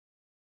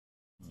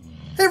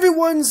Hey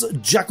everyone's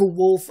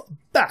JackelWolf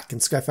back in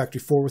Sky Factory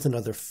 4 with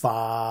another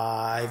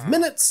 5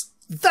 minutes.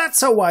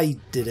 That's how I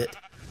did it.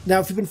 Now,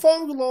 if you've been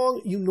following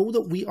along, you know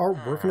that we are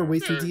working our way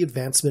through the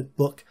advancement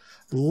book.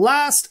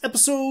 Last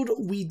episode,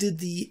 we did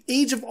the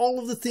Age of All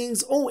of the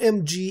Things,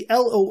 OMG,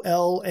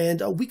 LOL,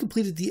 and we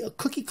completed the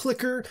cookie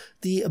clicker,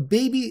 the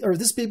baby, or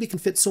this baby can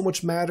fit so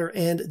much matter,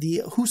 and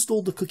the who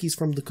stole the cookies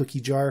from the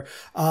cookie jar.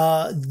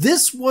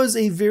 This was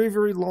a very,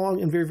 very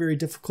long and very, very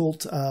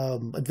difficult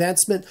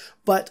advancement,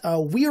 but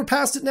we are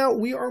past it now.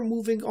 We are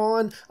moving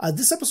on.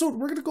 This episode,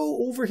 we're going to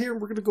go over here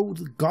and we're going to go,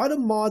 gotta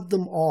mod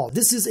them all.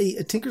 This is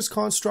a Tinker's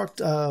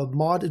Construct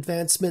mod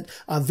advancement,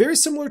 very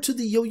similar to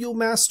the YoYo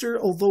Master,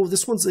 although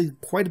this one's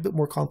quite a bit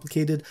more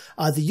complicated.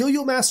 The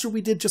YoYo Master we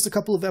did just a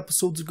couple of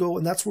episodes ago,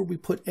 and that's where we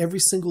put every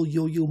single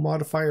yo-yo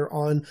modifier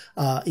on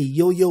a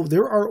yo-yo.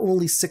 There are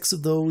only 6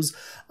 of those.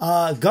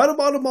 Gotta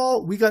mod them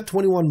all. We got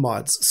 21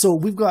 mods. So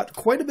we've got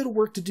quite a bit of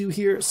work to do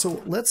here.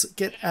 So let's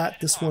get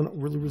at this one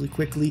really, really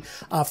quickly.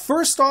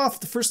 First off,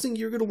 the first thing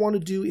you're going to want to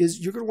do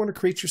is you're going to want to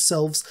create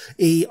yourselves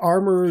a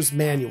armorer's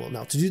manual.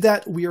 Now, to do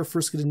that, we are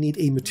first going to need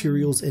a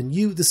materials and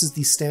you. This is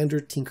the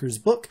standard Tinker's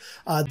book.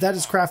 That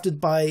is crafted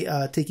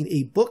by taking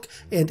a book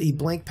and a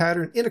blank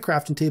pattern in a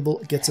crafting table.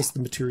 It gets us the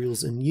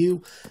materials in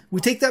U.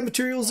 We take that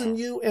materials in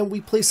U and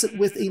we place it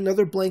with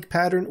another blank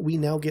pattern. We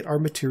now get our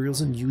materials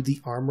in U,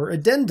 the armor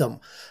addendum.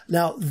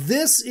 Now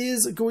this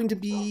is going to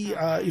be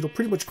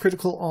pretty much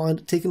critical on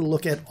taking a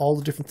look at all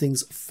the different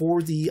things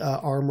for the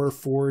armor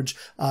forge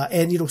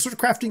and sort of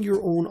crafting your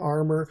own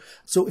armor.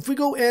 So if we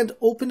go and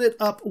open it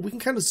up, we can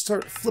kind of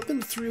start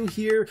flipping through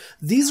here.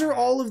 These are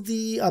all of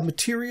the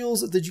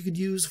materials that you could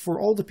use for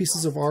all the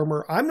pieces of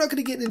armor. I'm not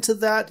going to get into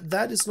that.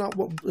 That is not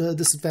what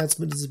this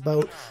advancement is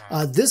about.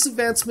 This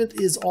advancement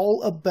is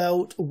all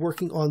about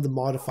working on the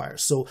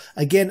modifiers. So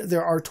again,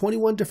 there are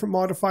 21 different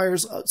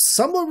modifiers.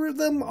 Some of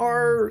them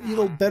are,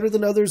 better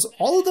than others.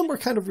 All of them are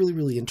kind of really,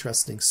 really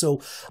interesting.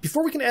 So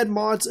before we can add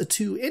mods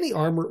to any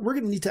armor, we're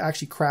going to need to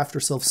actually craft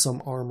ourselves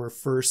some armor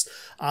first.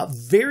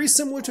 Very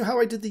similar to how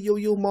I did the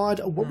yo-yo mod,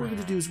 what we're going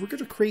to do is we're going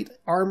to create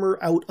armor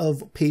out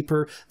of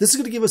paper. This is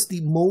going to give us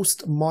the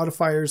most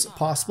modifiers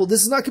possible.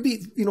 This is not going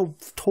to be,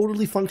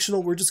 totally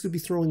functional. We're just going to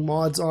be throwing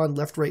mods on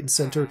left, right, and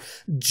center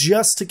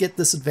just to get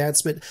this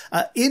advancement.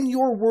 In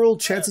your world,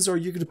 chances are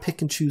you're going to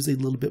pick and choose a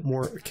little bit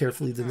more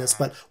carefully than this.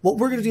 But what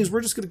we're going to do is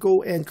we're just going to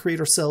go and create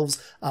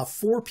ourselves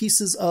 4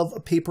 pieces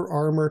of paper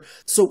armor.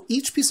 So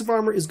each piece of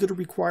armor is going to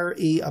require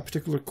a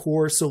particular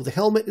core. So the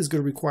helmet is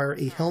going to require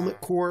a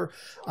helmet core.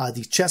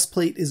 The chest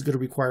plate is going to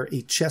require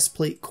a chest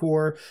plate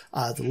core.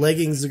 The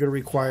leggings are going to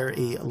require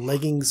a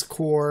leggings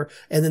core.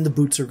 And then the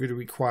boots are going to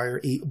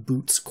require a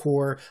boots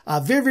core.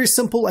 Very, very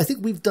simple. I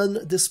think we've done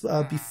this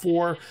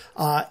before.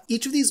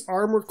 Each of these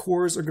armor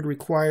cores are going to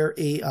require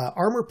a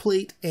armor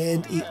plate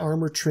and a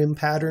armor trim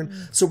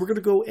pattern. So we're going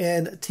to go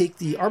and take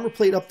the armor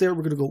plate up there.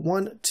 We're going to go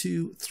 1,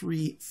 2,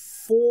 3,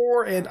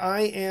 4, and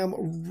I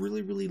am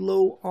really, really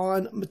low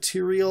on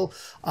material.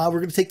 We're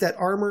going to take that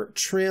armor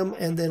trim,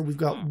 and then we've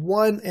got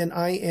 1, and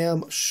I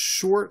am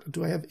short.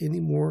 Do I have any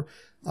more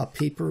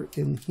paper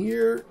in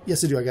here?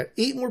 Yes, I do. I got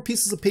 8 more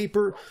pieces of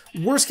paper.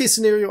 Worst case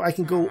scenario, I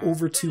can go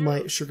over to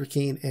my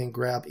sugarcane and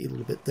grab a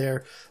little bit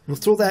there. We'll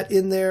throw that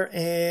in there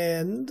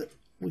and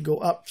we go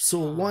up. So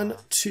 1,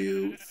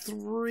 2,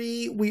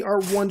 3. We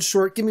are 1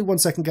 short. Give me 1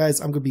 second, guys.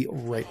 I'm going to be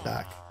right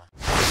back.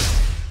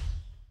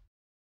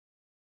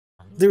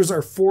 There's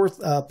our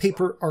 4th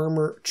paper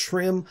armor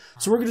trim.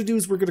 So what we're going to do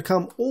is we're going to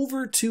come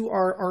over to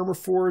our armor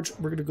forge.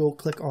 We're going to go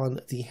click on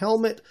the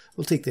helmet.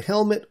 We'll take the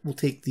helmet. We'll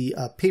take the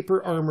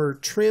paper armor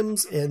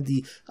trims and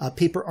the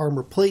paper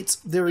armor plates.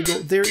 There we go.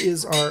 There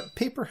is our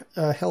paper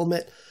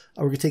helmet.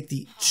 We're going to take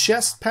the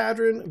chest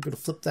pattern. I'm going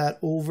to flip that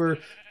over.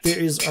 There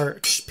is our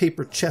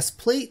paper chest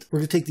plate. We're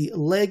going to take the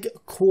leg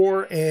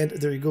core, and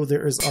there you go.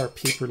 There is our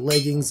paper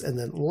leggings. And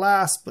then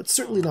last, but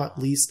certainly not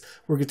least,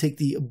 we're going to take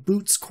the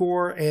boots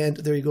core, and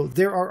there you go.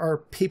 There are our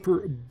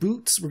paper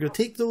boots. We're going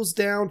to take those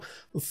down.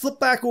 We'll flip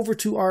back over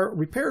to our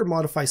repair and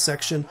modify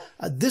section.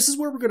 This is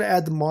where we're going to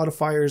add the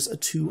modifiers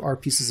to our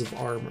pieces of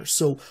armor.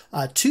 So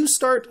to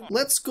start,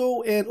 let's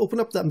go and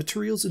open up that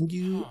materials and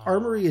U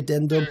armory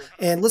addendum,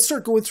 and let's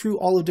start going through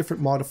all the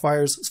different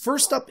modifiers.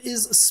 First up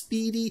is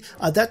Speedy.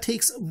 That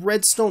takes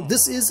redstone.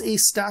 This is a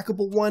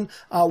stackable one.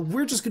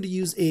 We're just going to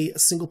use a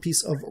single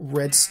piece of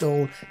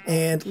redstone,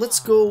 and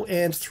let's go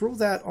and throw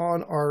that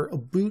on our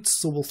boots.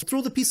 So we'll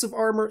throw the piece of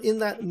armor in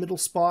that middle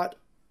spot.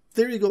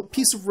 There you go,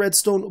 piece of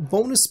redstone,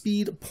 bonus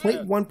speed,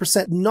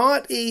 0.1%.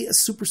 Not a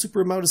super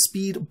amount of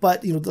speed,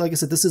 but like I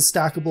said, this is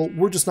stackable.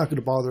 We're just not going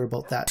to bother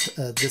about that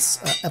this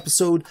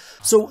episode.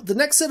 So the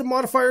next set of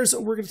modifiers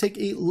we're going to take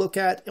a look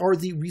at are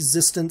the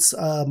resistance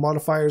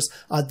modifiers.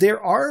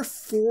 There are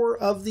 4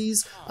 of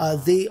these.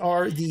 They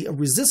are the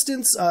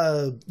resistance.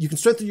 You can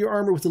strengthen your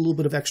armor with a little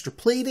bit of extra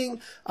plating,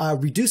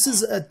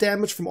 reduces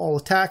damage from all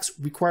attacks,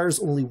 requires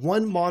only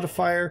 1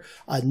 modifier,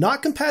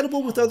 not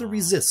compatible with other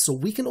resists. So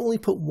we can only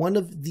put one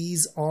of the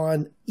these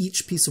on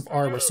each piece of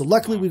armor. So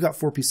luckily we've got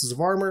 4 pieces of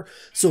armor.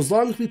 So as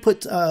long as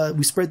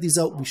we spread these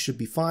out, we should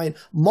be fine.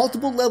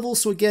 Multiple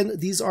levels. So again,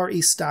 these are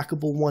a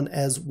stackable one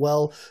as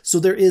well. So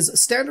there is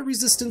standard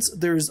resistance,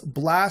 there's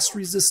blast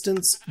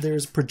resistance,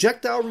 there's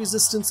projectile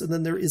resistance, and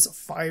then there is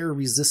fire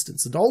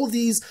resistance. And all of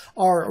these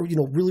are,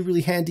 really,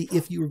 really handy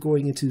if you are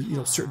going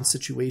into, certain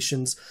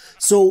situations.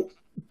 So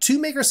to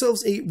make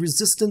ourselves a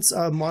resistance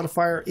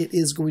modifier, it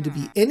is going to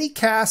be any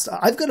cast.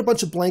 I've got a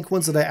bunch of blank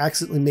ones that I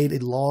accidentally made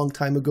a long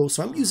time ago,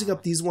 so I'm using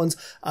up these ones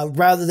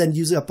rather than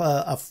using up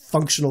a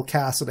functional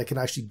cast that I can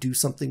actually do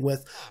something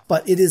with.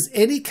 But it is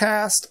any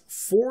cast,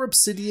 4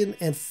 obsidian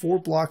and 4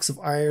 blocks of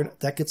iron.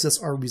 That gets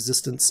us our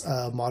resistance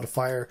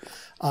modifier.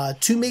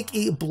 To make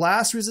a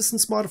blast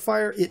resistance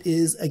modifier, it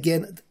is,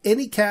 again,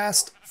 any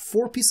cast,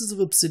 4 pieces of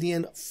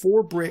obsidian,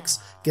 4 bricks,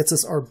 gets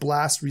us our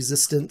blast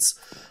resistance.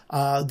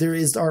 There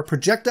is our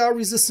projectile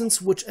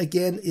resistance, which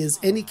again is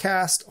any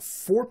cast,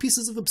 4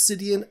 pieces of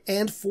obsidian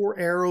and 4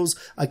 arrows,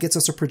 gets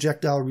us a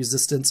projectile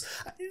resistance.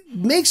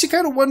 Makes you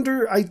kind of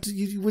wonder,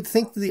 you would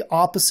think the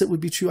opposite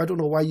would be true. I don't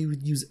know why you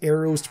would use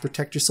arrows to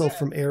protect yourself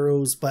from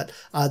arrows, but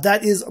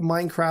that is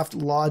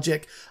Minecraft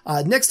logic.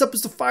 Next up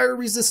is the fire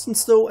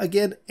resistance, though.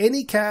 Again,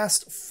 any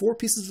cast, 4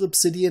 pieces of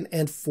obsidian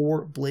and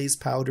 4 blaze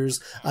powders.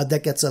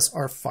 That gets us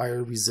our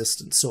fire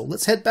resistance. So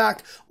let's head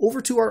back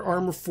over to our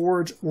armor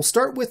forge. We'll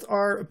start with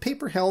our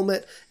paper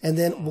helmet, and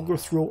then we'll go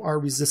through our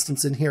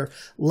resistance in here.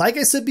 Like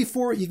I said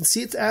before, you can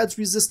see it adds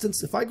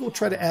resistance. If I go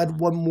try to add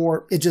one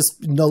more, it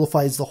just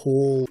nullifies the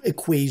whole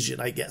equation,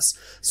 I guess.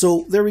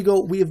 So there we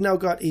go. We have now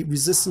got a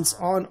resistance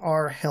on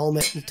our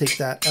helmet. We'll take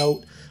that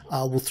out.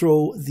 We'll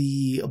throw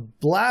the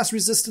blast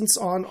resistance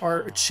on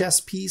our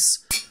chest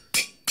piece.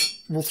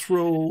 We'll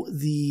throw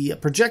the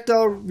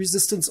projectile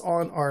resistance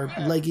on our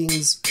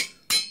leggings.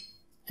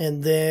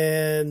 And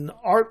then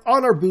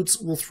on our boots,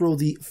 we'll throw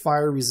the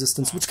fire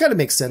resistance, which kind of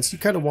makes sense. You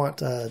kind of want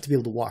to be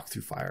able to walk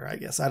through fire, I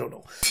guess. I don't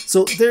know.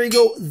 So there you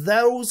go.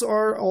 Those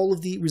are all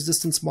of the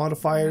resistance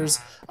modifiers.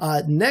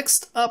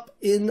 Next up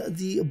in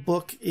the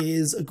book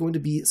is going to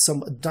be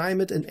some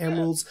diamond and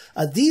emeralds.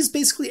 These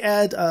basically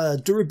add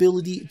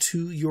durability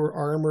to your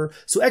armor.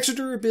 So extra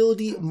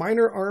durability,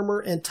 minor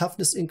armor, and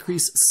toughness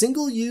increase.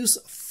 Single use,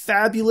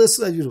 fabulous.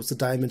 It's a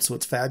diamond, so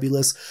it's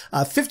fabulous.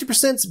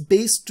 50%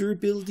 base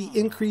durability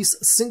increase,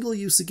 single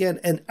use again,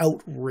 and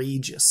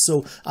outrageous.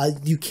 So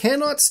you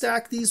cannot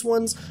stack these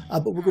ones,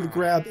 but we're going to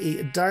grab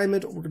a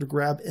diamond, we're going to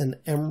grab an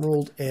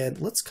emerald, and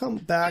let's come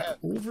back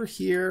over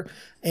here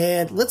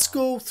and let's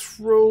go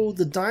throw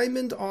the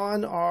diamond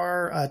on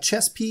our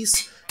chest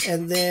piece,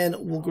 and then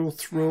we'll go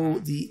throw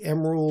the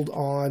emerald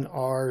on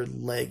our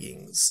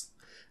leggings.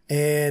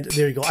 And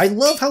there you go. I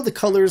love how the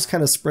colors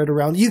kind of spread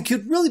around. You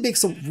could really make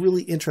some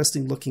really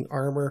interesting looking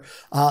armor,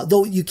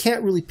 though you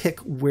can't really pick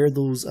where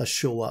those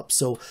show up.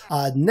 So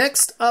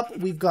next up,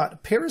 we've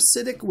got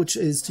Parasitic, which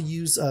is to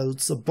use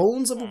the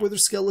bones of a wither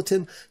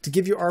skeleton to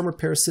give your armor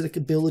parasitic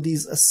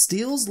abilities.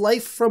 Steals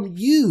life from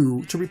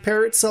you to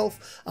repair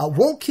itself,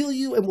 won't kill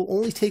you, and will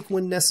only take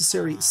when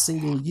necessary,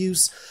 single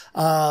use.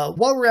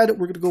 While we're at it,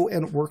 we're going to go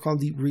and work on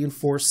the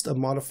reinforced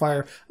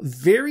modifier.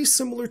 Very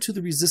similar to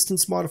the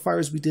resistance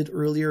modifiers we did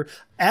earlier.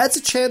 Adds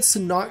a chance to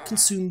not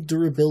consume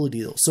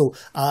durability, though. So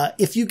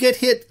if you get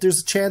hit,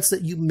 there's a chance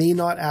that you may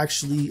not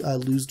actually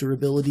lose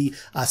durability.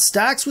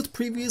 Stacks with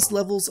previous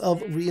levels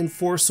of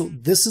reinforce. So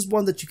this is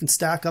one that you can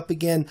stack up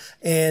again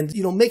and,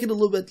 make it a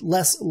little bit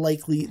less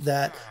likely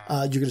that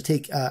you're going to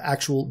take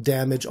actual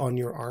damage on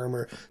your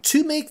armor.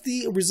 To make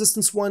the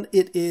resistance one,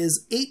 it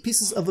is 8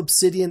 pieces of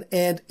obsidian,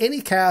 and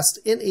any cast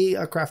in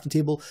a crafting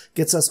table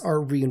gets us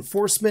our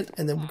reinforcement.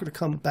 And then we're going to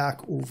come back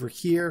over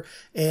here,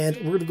 and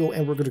we're going to go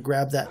and we're going to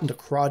grab that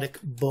necrotic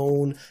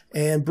bone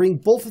and bring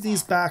both of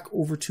these back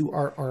over to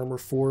our armor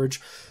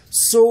forge.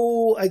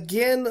 So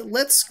again,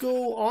 let's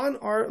go on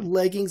our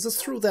leggings.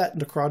 Let's throw that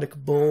necrotic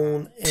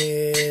bone,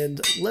 and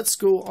let's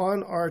go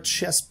on our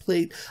chest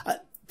plate.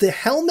 The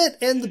helmet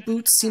and the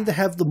boots seem to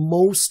have the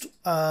most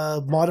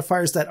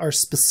modifiers that are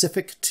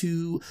specific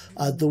to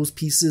those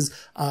pieces.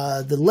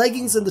 The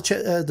leggings and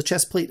the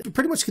chest plate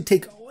pretty much could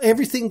take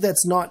everything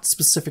that's not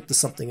specific to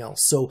something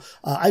else. So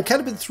I've kind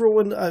of been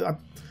throwing...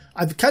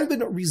 I've kind of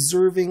been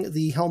reserving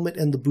the helmet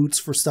and the boots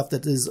for stuff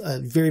that is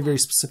very, very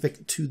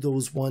specific to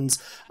those ones.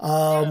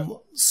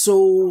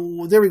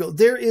 So there we go.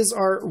 There is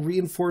our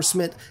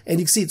reinforcement, and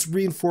you can see it's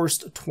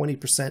reinforced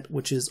 20%,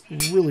 which is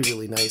really,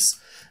 really nice.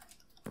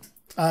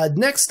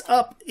 Next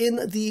up in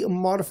the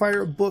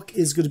modifier book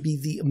is going to be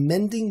the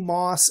Mending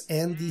Moss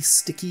and the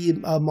Sticky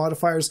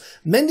modifiers.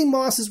 Mending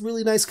Moss is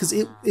really nice because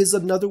it is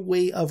another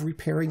way of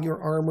repairing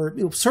your armor,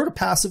 sort of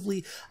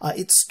passively.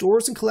 It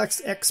stores and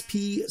collects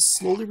XP,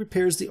 slowly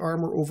repairs the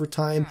armor over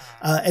time,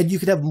 and you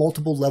can have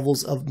multiple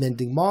levels of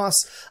Mending Moss.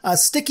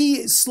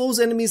 Sticky slows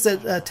enemies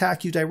that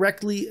attack you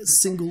directly,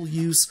 single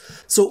use.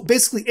 So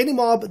basically any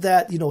mob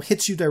that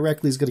hits you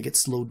directly is going to get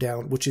slowed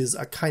down, which is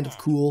kind of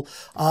cool.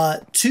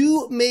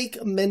 To make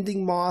make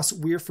mending moss,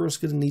 we're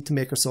first going to need to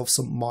make ourselves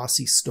some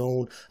mossy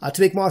stone.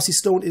 To make mossy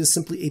stone, it is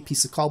simply a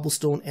piece of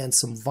cobblestone and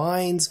some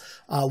vines.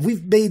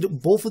 We've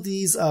made both of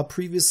these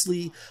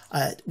previously.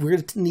 We're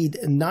going to need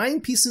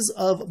 9 pieces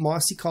of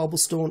mossy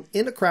cobblestone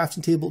in a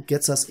crafting table.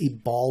 Gets us a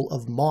ball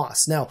of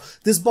moss. Now,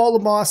 this ball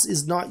of moss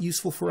is not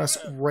useful for us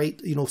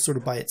sort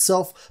of by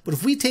itself, but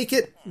if we take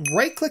it,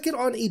 right click it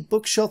on a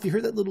bookshelf, you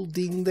heard that little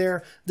ding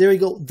there, there you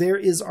go, there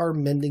is our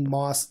mending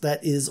moss.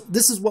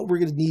 This is what we're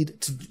going to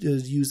need to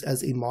use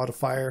as a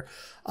modifier.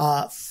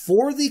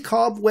 For the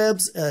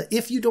cobwebs,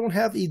 if you don't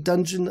have a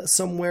dungeon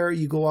somewhere,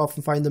 you go off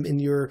and find them in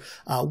your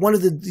one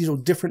of the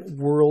different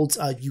worlds.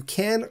 You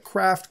can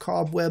craft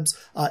cobwebs.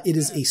 It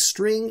is a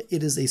string,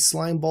 it is a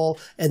slime ball,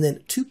 and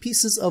then 2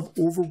 pieces of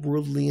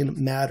overworldling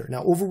matter.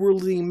 Now,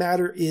 overworldling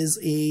matter is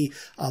a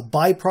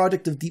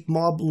byproduct of deep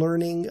mob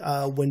learning.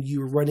 When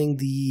you're running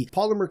the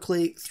polymer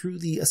clay through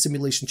the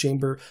simulation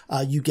chamber,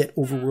 you get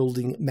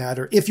overworlding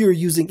matter if you're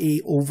using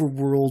a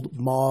overworld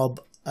mob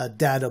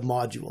data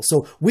module.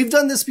 So we've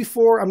done this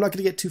before. I'm not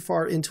going to get too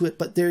far into it,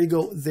 but there you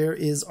go. There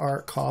is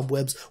our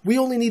cobwebs. We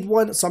only need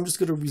 1, so I'm just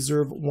going to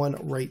reserve 1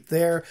 right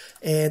there.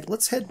 And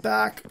let's head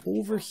back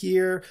over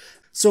here.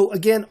 So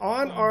again,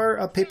 on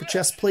our paper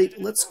chest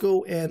plate, let's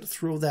go and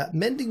throw that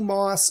mending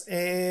moss,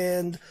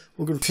 and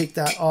we're going to take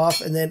that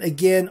off. And then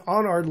again,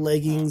 on our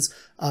leggings,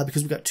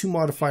 because we've got 2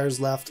 modifiers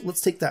left, let's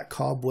take that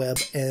cobweb,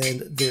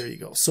 and there you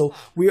go. So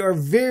we are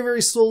very,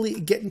 very slowly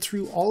getting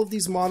through all of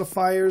these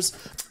modifiers.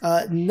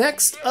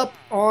 Next up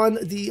on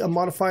the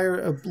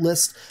modifier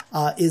list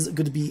is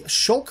going to be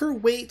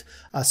Shulkerweight.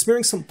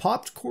 Smearing some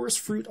popped chorus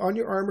fruit on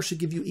your armor should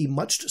give you a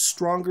much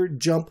stronger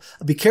jump.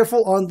 Be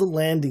careful on the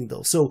landing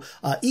though. So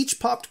each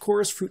popped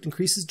chorus fruit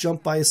increases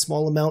jump by a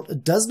small amount.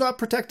 It does not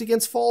protect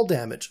against fall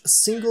damage. A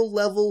single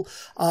level.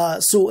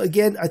 So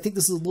again, I think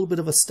this is a little bit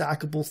of a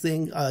stackable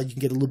thing. You can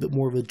get a little bit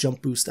more of a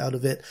jump boost out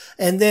of it.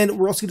 And then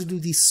we're also going to do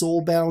the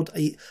Soulbound.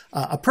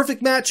 A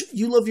perfect match.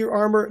 You love your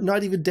armor.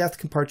 Not even death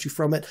can part you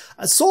from it.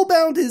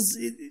 Soulbound is...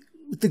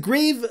 The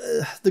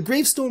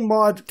gravestone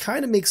mod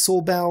kind of makes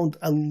Soulbound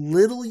a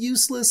little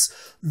useless,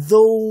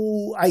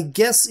 though I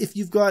guess if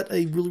you've got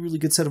a really, really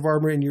good set of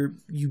armor and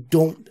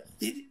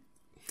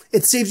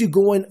it saves you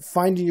going,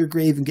 finding your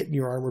grave, and getting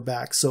your armor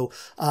back. So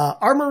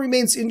armor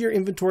remains in your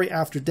inventory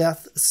after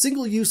death.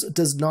 Single use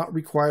does not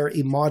require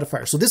a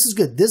modifier. So this is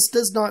good. This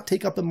does not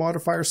take up a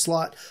modifier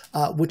slot,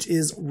 which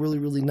is really,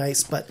 really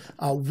nice. But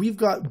we've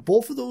got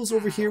both of those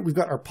over here. We've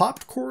got our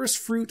popped chorus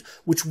fruit,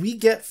 which we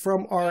get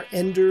from our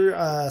ender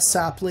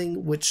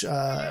sapling, which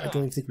I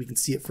don't even think we can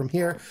see it from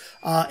here.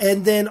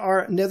 And then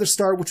our nether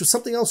star, which was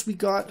something else we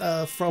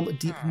got from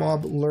deep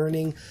mob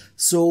learning.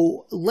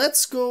 So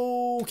let's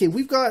go. Okay,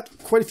 we've got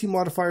quite a few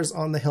modifiers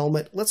on the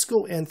helmet. Let's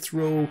go and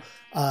throw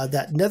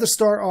that nether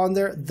star on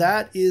there.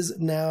 That is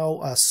now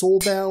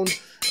Soulbound.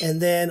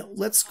 And then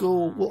let's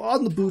go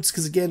on the boots,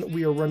 because again,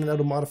 we are running out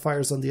of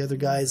modifiers on the other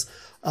guys.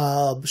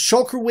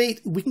 Shulkerweight,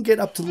 we can get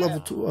up to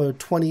level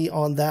 20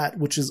 on that,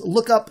 which is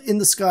look up in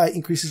the sky,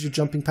 increases your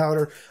jumping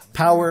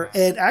power.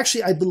 And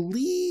actually, I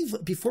believe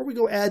before we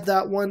go add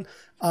that one,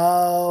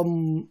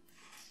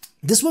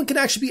 this one can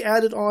actually be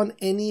added on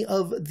any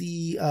of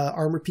the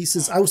armor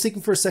pieces. I was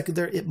thinking for a second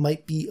there it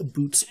might be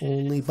boots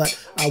only, but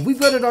we've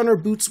got it on our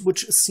boots,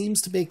 which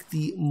seems to make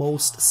the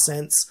most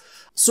sense.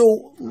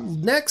 So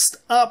next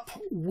up,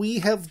 we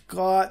have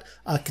got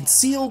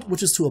Concealed,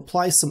 which is to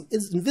apply some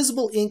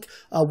invisible ink.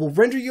 Will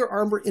render your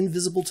armor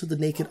invisible to the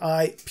naked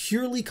eye.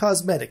 Purely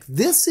cosmetic.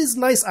 This is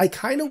nice. I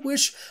kind of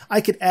wish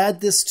I could add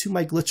this to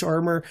my glitch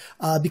armor,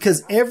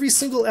 because every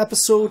single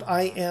episode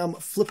I am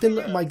flipping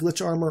my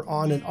glitch armor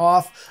on and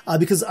off,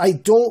 because I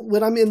don't,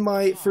 when I'm in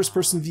my first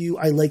person view,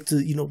 I like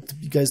to, you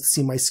guys to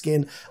see my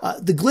skin.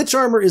 The glitch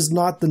armor is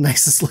not the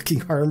nicest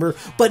looking armor,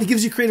 but it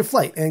gives you creative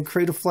flight, and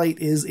creative flight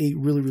is a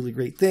really, really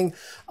great thing.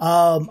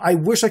 I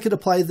wish I could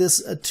apply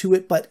this to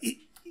it, but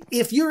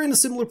if you're in a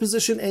similar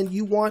position and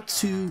you want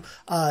to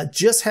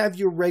just have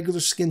your regular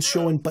skin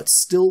showing but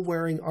still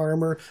wearing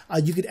armor,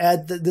 you could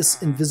add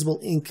this invisible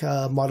ink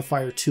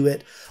modifier to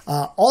it.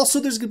 Also,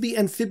 there's going to be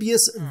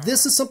Amphibious.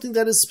 This is something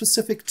that is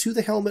specific to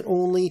the helmet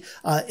only.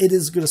 It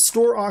is going to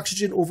store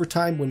oxygen over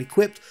time when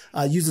equipped,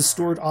 uses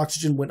stored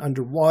oxygen when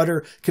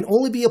underwater, can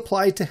only be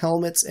applied to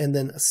helmets, and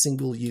then a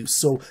single use.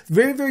 So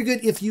very, very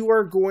good if you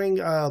are going,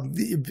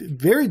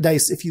 very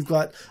nice if you've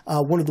got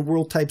one of the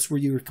world types where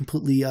you're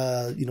completely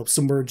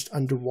submerged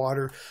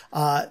underwater.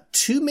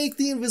 To make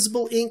the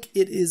invisible ink,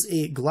 it is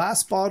a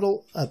glass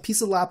bottle, a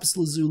piece of lapis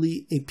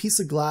lazuli, a piece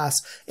of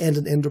glass, and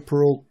an ender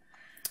pearl.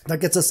 That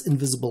gets us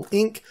invisible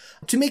ink.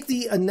 To make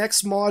the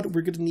next mod,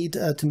 we're going to need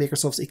to make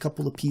ourselves a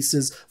couple of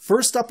pieces.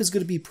 First up is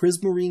going to be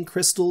prismarine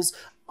crystals.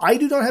 I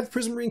do not have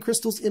prismarine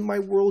crystals in my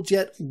world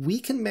yet. We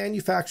can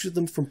manufacture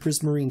them from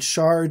prismarine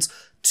shards.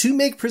 To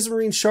make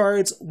prismarine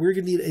shards, we're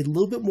going to need a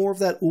little bit more of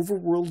that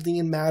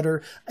overworldian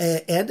matter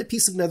and a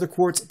piece of nether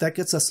quartz. That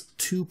gets us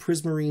 2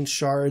 prismarine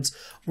shards.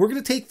 We're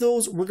going to take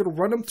those, we're going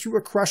to run them through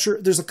a crusher.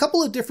 There's a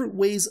couple of different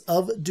ways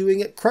of doing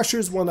it.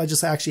 Crusher's one I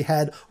just actually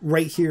had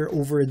right here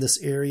over in this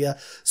area.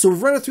 So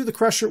we've run it through the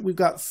crusher. We've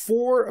got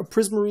 4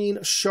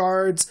 prismarine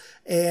shards,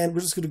 and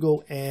we're just going to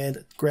go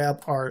and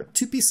grab our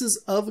 2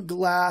 pieces of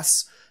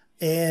glass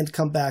and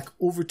come back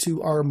over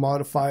to our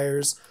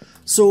modifiers.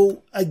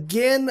 So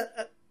again,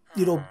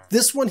 you know,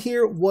 this one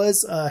here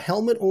was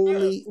helmet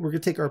only. We're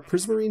going to take our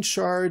prismarine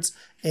shards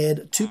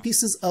and 2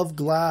 pieces of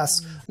glass.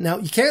 Now,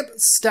 you can't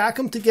stack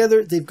them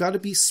together. They've got to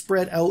be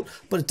spread out,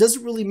 but it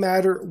doesn't really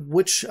matter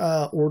which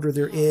order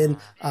they're in.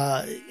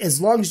 As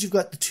long as you've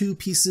got the 2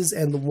 pieces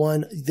and the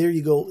 1, there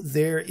you go.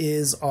 There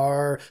is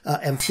our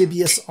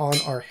amphibious on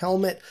our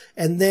helmet.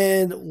 And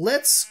then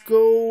let's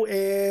go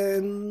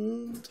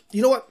and,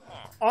 you know what?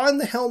 On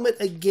the helmet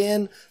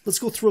again, let's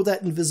go throw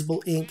that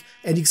invisible ink.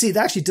 And you can see it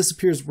actually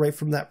disappears right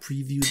from that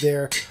preview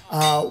there.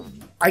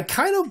 I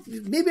kind of,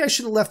 maybe I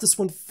should have left this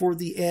one for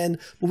the end.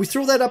 But we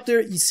throw that up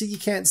there, you see you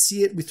can't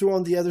see it. We throw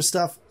on the other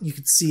stuff, you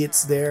can see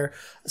it's there.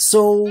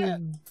 So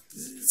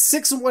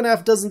 6 and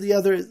 1/2 dozen the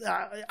other.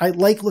 I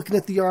like looking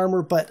at the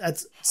armor,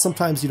 but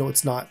sometimes, you know,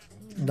 it's not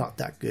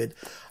that good.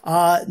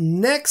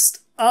 Next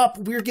up,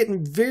 we're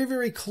getting very,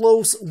 very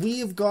close.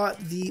 We've got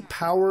the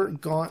power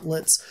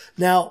gauntlets.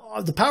 Now,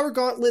 the power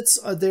gauntlets,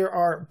 there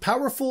are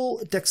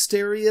powerful,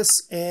 dexterous,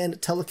 and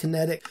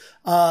telekinetic.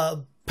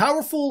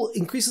 Powerful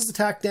increases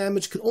attack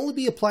damage, can only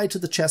be applied to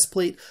the chest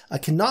plate,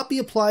 cannot be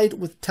applied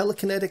with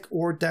telekinetic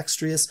or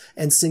dexterous,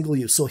 and single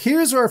use. So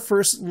here's our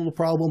first little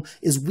problem,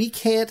 is we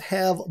can't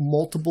have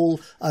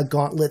multiple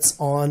gauntlets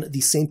on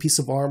the same piece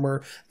of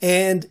armor,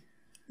 and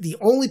the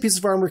only piece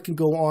of armor can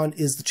go on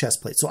is the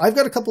chest plate. So I've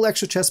got a couple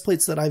extra chest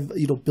plates that I've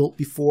built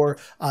before,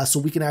 so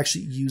we can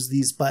actually use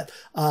these. But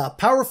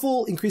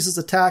powerful increases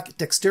attack,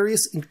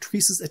 dexterous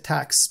increases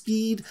attack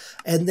speed,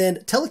 and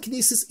then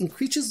telekinesis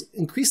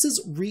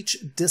increases reach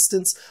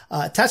distance.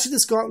 Attaching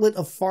this gauntlet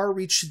of far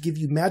reach should give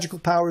you magical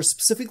powers.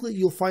 Specifically,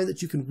 you'll find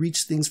that you can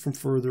reach things from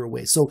further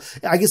away. So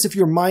I guess if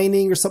you're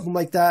mining or something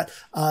like that,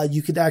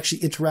 you could actually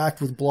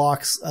interact with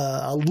blocks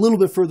a little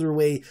bit further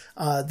away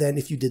than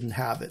if you didn't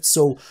have it.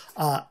 So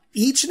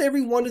each and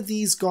every one of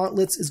these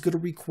gauntlets is going to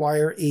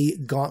require a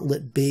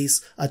gauntlet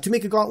base. To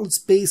make a gauntlet's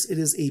base, it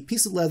is a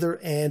piece of leather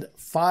and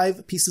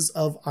 5 pieces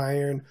of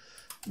iron.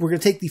 We're going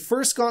to take the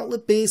first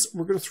gauntlet base,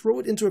 we're going to throw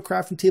it into a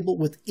crafting table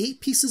with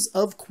 8 pieces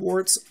of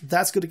quartz.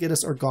 That's going to get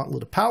us our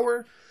gauntlet of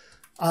power.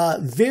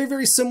 Very,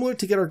 very similar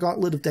to get our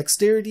gauntlet of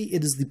dexterity.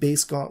 It is the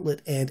base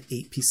gauntlet and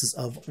 8 pieces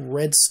of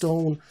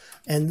redstone.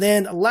 And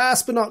then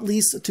last but not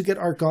least, to get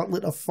our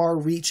gauntlet of far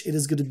reach, it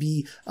is going to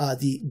be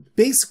the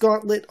base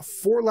gauntlet,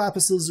 4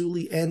 lapis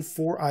lazuli and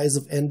 4 eyes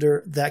of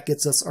ender. That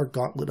gets us our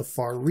gauntlet of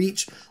far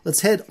reach.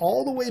 Let's head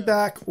all the way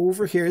back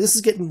over here. This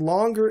is getting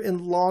longer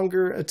and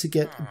longer to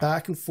get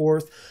back and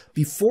forth.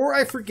 Before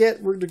I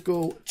forget, we're going to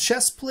go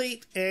chest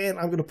plate, and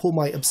I'm going to pull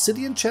my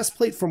obsidian chest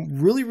plate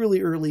from really,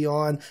 really early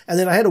on. And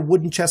then I had a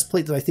wooden chest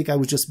plate that I think I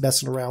was just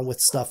messing around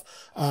with stuff.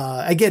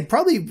 Again,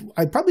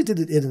 I probably did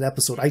it in an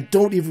episode. I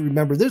don't even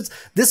remember.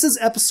 This is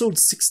episode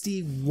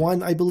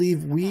 61, I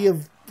believe.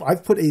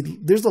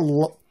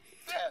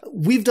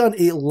 We've done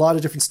a lot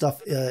of different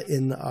stuff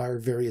in our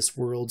various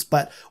worlds,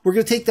 but we're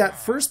going to take that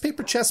first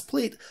paper chest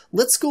plate.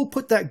 Let's go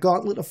put that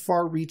gauntlet of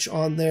far reach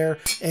on there.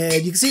 And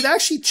you can see it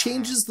actually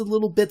changes the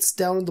little bits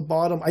down at the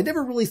bottom. I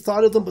never really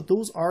thought of them, but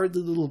those are the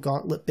little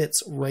gauntlet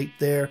bits right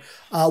there.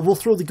 We'll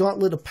throw the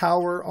gauntlet of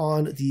power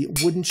on the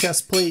wooden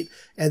chest plate,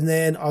 and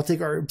then I'll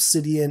take our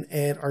obsidian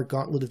and our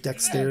gauntlet of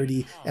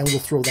dexterity, and we'll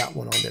throw that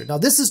one on there. Now,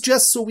 this is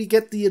just so we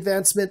get the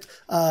advancement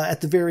at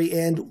the very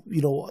end.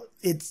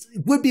 It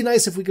would be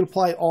nice if we could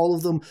apply all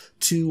of them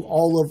to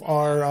all of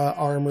our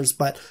armors,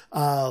 but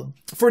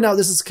for now,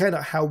 this is kind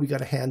of how we got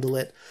to handle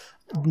it.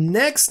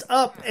 Next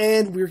up,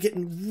 and we're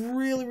getting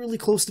really, really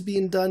close to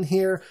being done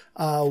here,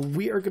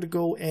 we are going to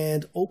go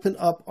and open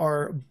up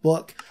our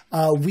book.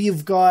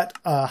 We've got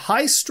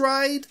High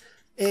Stride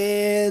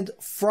and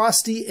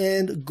Frosty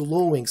and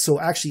Glowing. So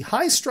actually,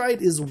 High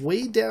Stride is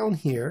way down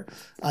here.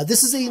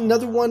 This is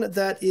another one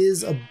that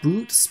is a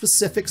boot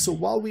specific. So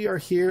while we are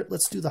here,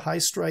 let's do the High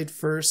Stride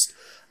first.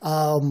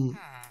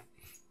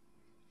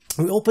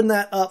 We open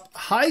that up.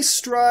 High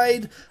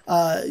Stride,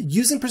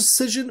 using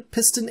precision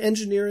piston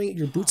engineering,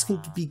 your boots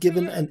can be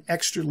given an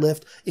extra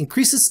lift.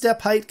 Increases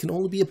step height, can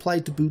only be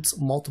applied to boots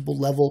multiple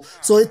level.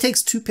 So it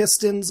takes 2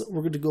 pistons.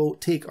 We're going to go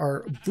take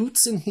our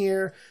boots in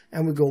here,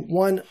 and we go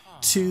 1,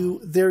 2,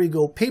 there you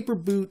go, paper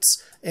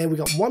boots, and we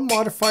got 1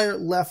 modifier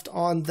left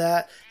on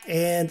that.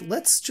 And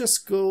let's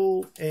just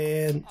go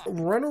and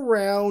run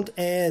around,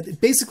 and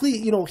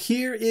basically,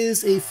 here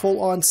is a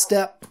full-on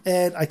step,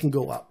 and I can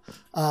go up.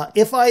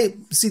 If I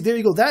see, there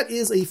you go, that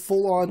is a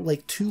full-on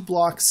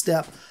 2-block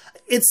step.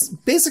 It's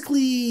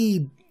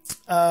basically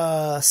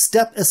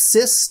step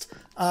assist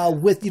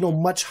with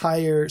much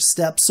higher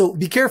steps. So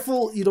be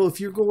careful, if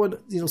you're going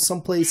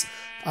someplace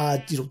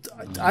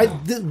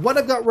What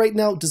I've got right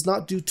now does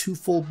not do 2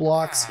 full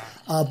blocks,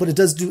 but it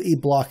does do a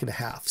block and a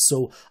half.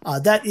 So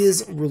that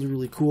is really,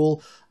 really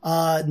cool.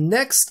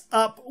 Next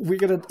up, we're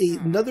gonna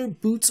another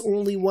boots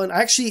only one.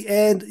 Actually,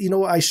 and you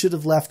know, I should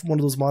have left one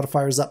of those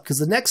modifiers up because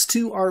the next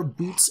 2 are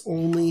boots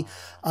only.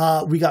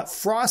 We got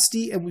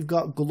frosty and we've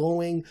got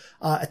glowing.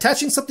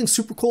 Attaching something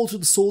super cold to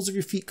the soles of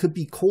your feet could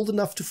be cold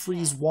enough to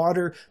freeze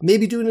water.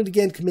 Maybe doing it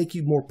again can make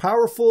you more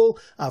powerful.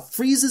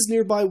 Freezes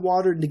nearby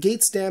water,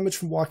 negates damage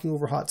from walking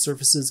over hot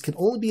surfaces, can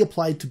only be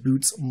applied to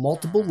boots,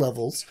 multiple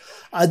levels.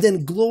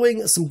 Then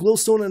glowing, some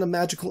glowstone and a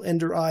magical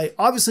ender eye.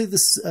 Obviously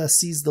this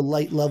sees the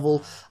light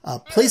level.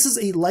 Places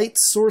a light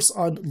source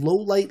on low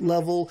light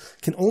level,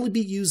 can only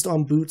be used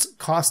on boots,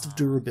 cost of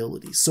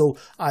durability. So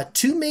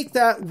to make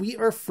that, we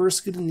are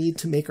first going to need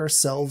to make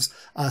ourselves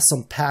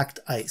some packed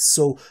ice.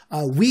 So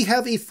we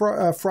have a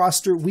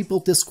froster. We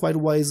built this quite a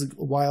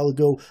while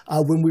ago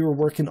when we were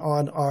working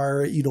on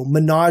our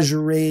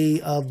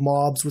menagerie of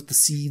mobs with the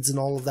seeds and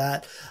all of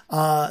that.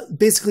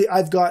 Basically,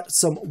 I've got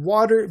some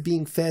water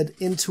being fed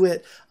into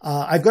it.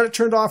 I've got it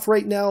turned off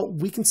right now.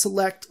 We can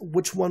select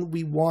which one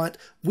we want.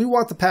 We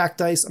want the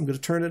packed ice. I'm going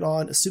to turn it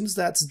on. As soon as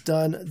that's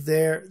done,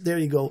 there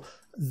you go.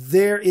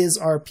 There is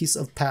our piece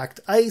of packed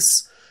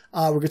ice.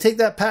 We're going to take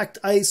that packed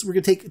ice. We're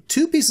going to take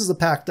 2 pieces of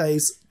packed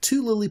ice,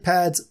 2 lily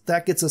pads.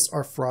 That gets us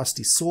our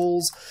frosty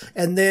souls.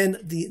 And then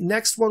the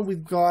next one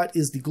we've got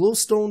is the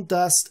glowstone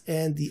dust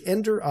and the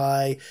ender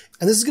eye.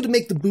 And this is going to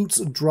make the boots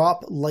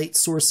drop light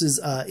sources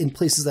in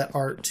places that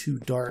are too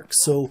dark.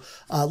 So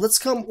let's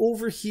come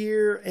over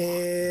here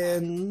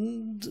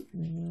and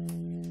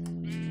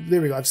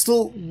there we go. I'm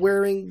still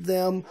wearing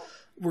them.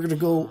 We're going to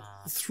go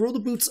throw the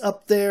boots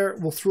up there.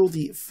 We'll throw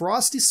the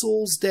frosty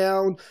soles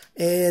down,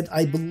 and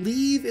I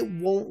believe it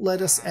won't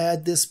let us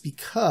add this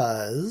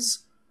because,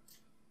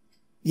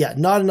 yeah,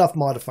 not enough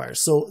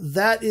modifiers. So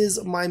that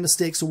is my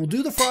mistake. So we'll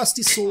do the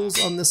frosty soles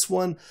on this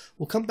one.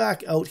 We'll come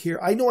back out here.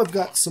 I know I've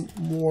got some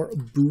more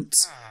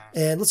boots,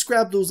 and let's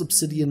grab those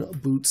obsidian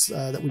boots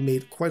that we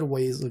made quite a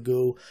ways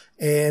ago,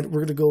 and we're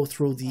going to go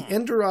throw the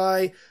ender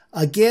eye.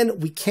 Again,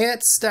 we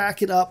can't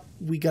stack it up.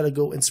 We got to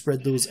go and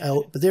spread those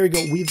out. But there you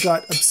go. We've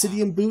got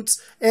obsidian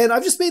boots. And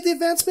I've just made the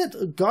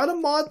advancement. Gotta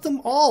mod them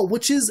all,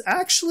 which is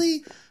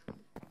actually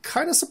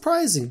kind of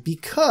surprising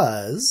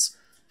because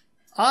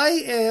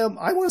I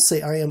want to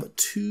say I am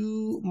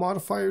 2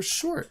 modifiers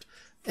short.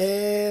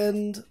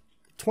 And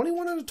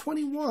 21 out of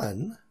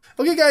 21.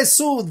 Okay, guys,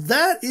 so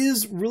that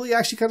is really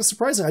actually kind of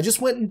surprising. I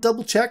just went and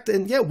double checked,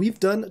 and yeah, we've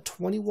done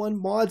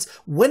 21 mods.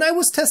 When I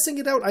was testing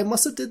it out, I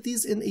must have did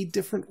these in a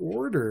different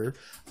order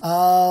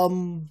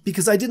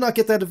because I did not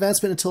get that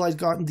advancement until I'd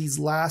gotten these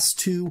last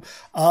 2.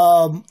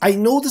 I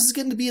know this is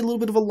getting to be a little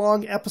bit of a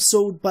long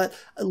episode, but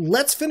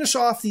let's finish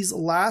off these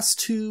last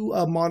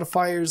 2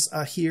 modifiers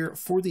here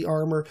for the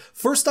armor.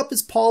 First up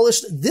is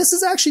polished. This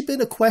has actually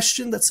been a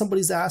question that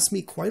somebody's asked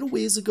me quite a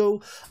ways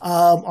ago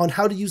on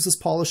how to use this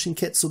polishing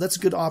kit, so that's a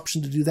good option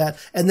to do that.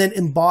 And then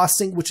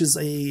embossing, which is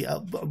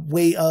a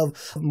way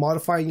of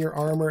modifying your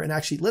armor. And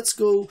actually, let's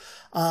go.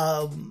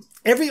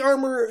 Every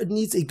armor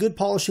needs a good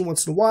polishing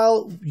once in a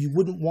while. You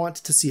wouldn't want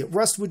to see it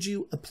rust, would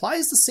you?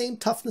 Applies the same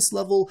toughness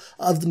level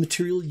of the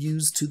material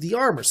used to the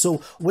armor. So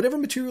whatever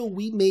material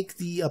we make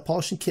the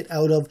polishing kit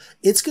out of,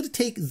 it's going to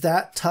take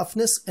that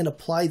toughness and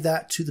apply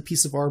that to the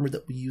piece of armor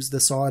that we use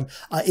this on.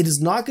 It is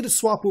not going to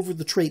swap over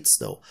the traits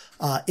though.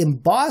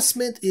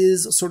 Embossment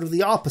is sort of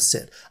the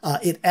opposite.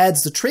 It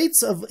adds the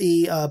traits of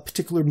a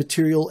particular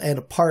material and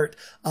a part,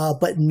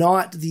 but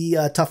not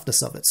the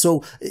toughness of it.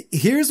 So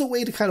here's a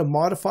way to kind of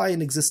modify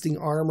an existing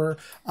armor.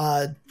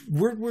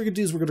 What we're going to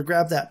do is we're going to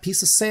grab that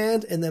piece of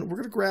sand and then we're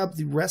going to grab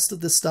the rest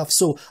of this stuff.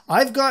 So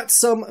I've got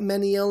some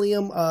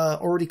Manielium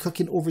already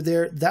cooking over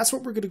there. That's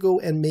what we're going to go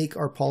and make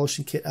our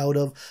polishing kit out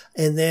of.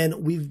 And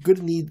then we're going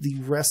to need the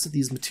rest of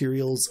these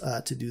materials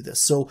to do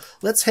this. So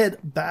let's head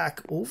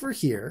back over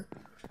here.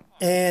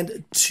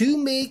 And to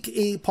make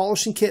a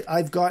polishing kit,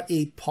 I've got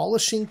a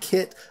polishing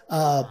kit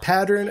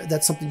pattern.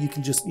 That's something you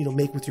can just,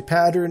 make with your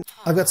pattern.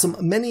 I've got some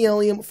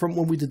Manielium from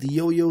when we did the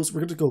yo-yos. We're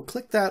going to go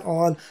click that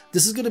on.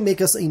 This is going to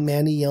make us a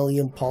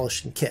Manielium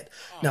polishing kit.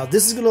 Now,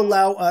 this is going to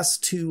allow us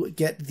to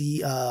get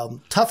the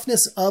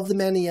toughness of the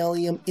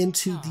Manielium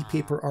into the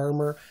paper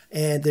armor.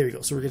 And there you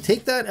go. So we're going to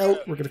take that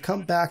out. We're going to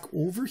come back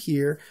over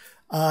here.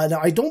 Now,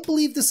 I don't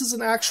believe this is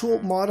an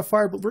actual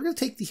modifier, but we're going to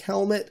take the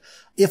helmet.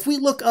 If we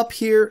look up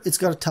here, it's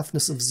got a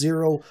toughness of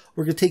 0.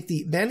 We're going to take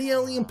the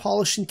Manielium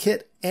polishing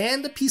kit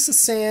and a piece of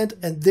sand,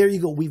 and there you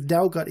go. We've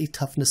now got a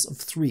toughness of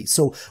 3.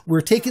 So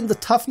we're taking the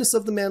toughness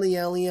of the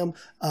Manielium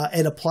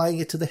and applying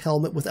it to the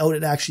helmet without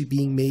it actually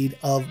being made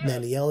of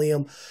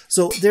Manielium.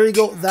 So there you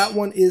go. That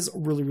one is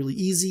really, really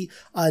easy.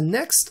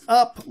 Next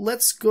up,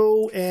 let's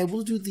go and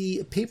we'll do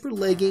the paper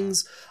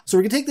leggings. So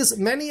we're going to take this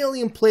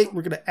Manielium plate.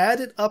 We're going to add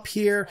it up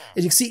here.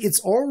 And you can see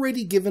it's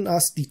already given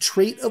us the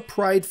trait of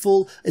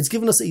prideful. It's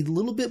given us a little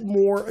little bit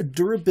more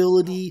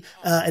durability,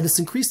 and it's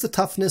increased the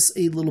toughness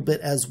a little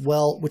bit as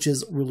well, which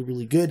is really,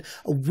 really good.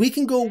 We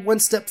can go one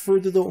step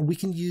further though, and we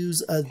can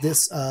use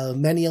this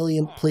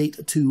Manialium plate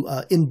to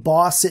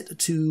emboss it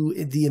to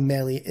the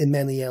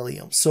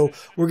Manialium. So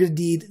we're going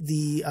to need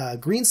the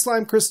green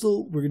slime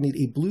crystal, we're going to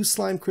need a blue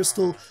slime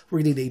crystal,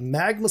 we're going to need a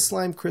magma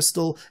slime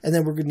crystal, and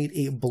then we're going to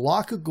need a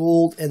block of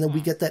gold, and then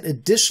we get that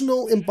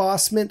additional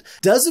embossment.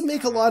 Doesn't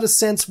make a lot of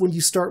sense when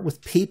you start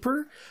with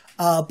paper.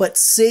 But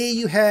say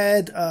you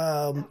had,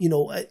 you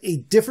know, a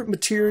different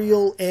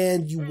material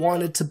and you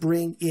wanted to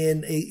bring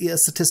in a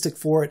statistic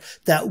for it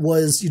that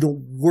was, you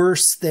know,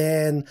 worse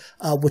than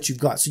what you've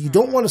got. So you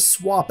don't want to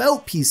swap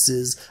out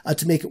pieces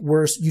to make it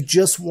worse. You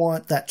just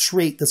want that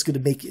trait that's going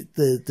to make it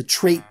the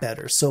trait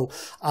better. So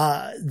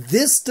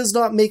this does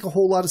not make a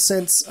whole lot of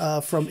sense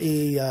from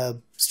a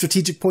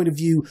strategic point of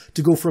view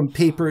to go from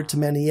paper to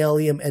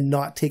Manialium and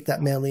not take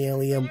that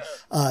Manialium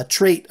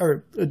trait,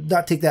 or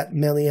not take that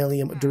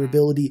Manialium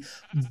durability.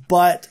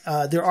 But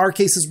there are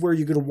cases where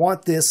you're going to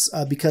want this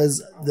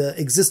because the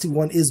existing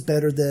one is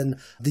better than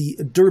the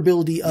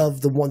durability of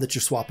the one that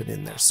you're swapping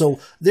in there. So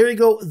there you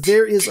go.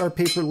 There is our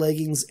paper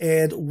leggings,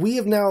 and we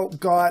have now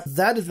got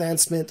that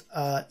advancement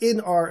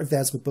in our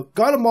advancement book.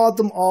 Got to mod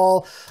them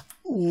all.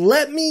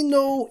 Let me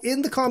know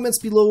in the comments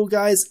below,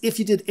 guys, if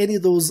you did any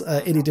of those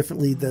any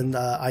differently than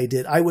I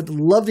did. I would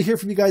love to hear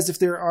from you guys if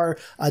there are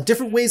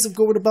different ways of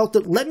going about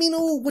them. Let me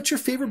know what your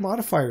favorite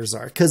modifiers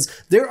are, because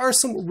there are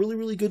some really,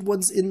 really good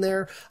ones in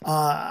there.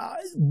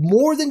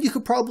 More than you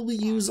could probably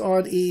use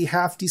on a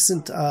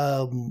half-decent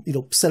you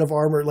know, set of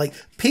armor. Like,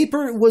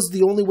 paper was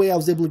the only way I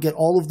was able to get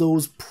all of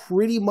those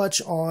pretty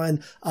much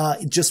on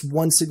just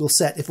one single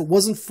set. If it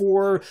wasn't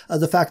for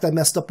the fact I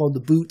messed up on the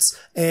boots,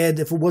 and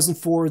if it wasn't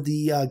for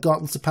the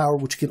Gauntlets of Power,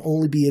 which can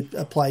only be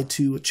applied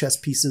to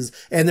chest pieces,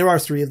 and there are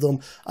 3 of them,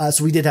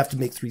 so we did have to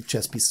make 3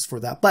 chest pieces for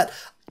that. But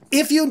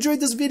if you enjoyed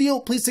this video,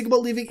 please think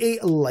about leaving a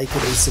like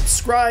and a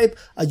subscribe.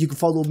 You can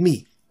follow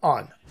me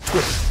on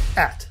Twitter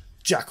at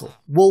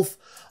JackelWolf.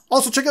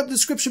 Also, check out the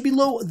description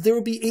below. There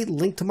will be a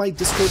link to my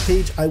Discord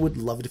page. I would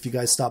love it if you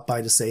guys stop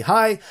by to say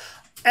hi.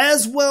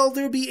 As well,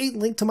 there will be a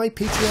link to my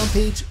Patreon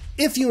page.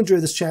 If you enjoy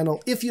this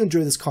channel, if you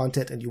enjoy this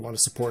content and you want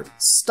to support,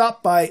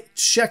 stop by,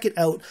 check it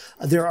out.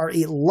 There are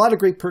a lot of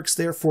great perks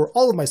there for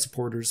all of my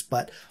supporters,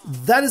 but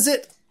that is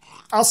it.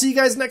 I'll see you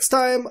guys next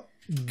time.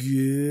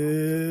 Goodbye.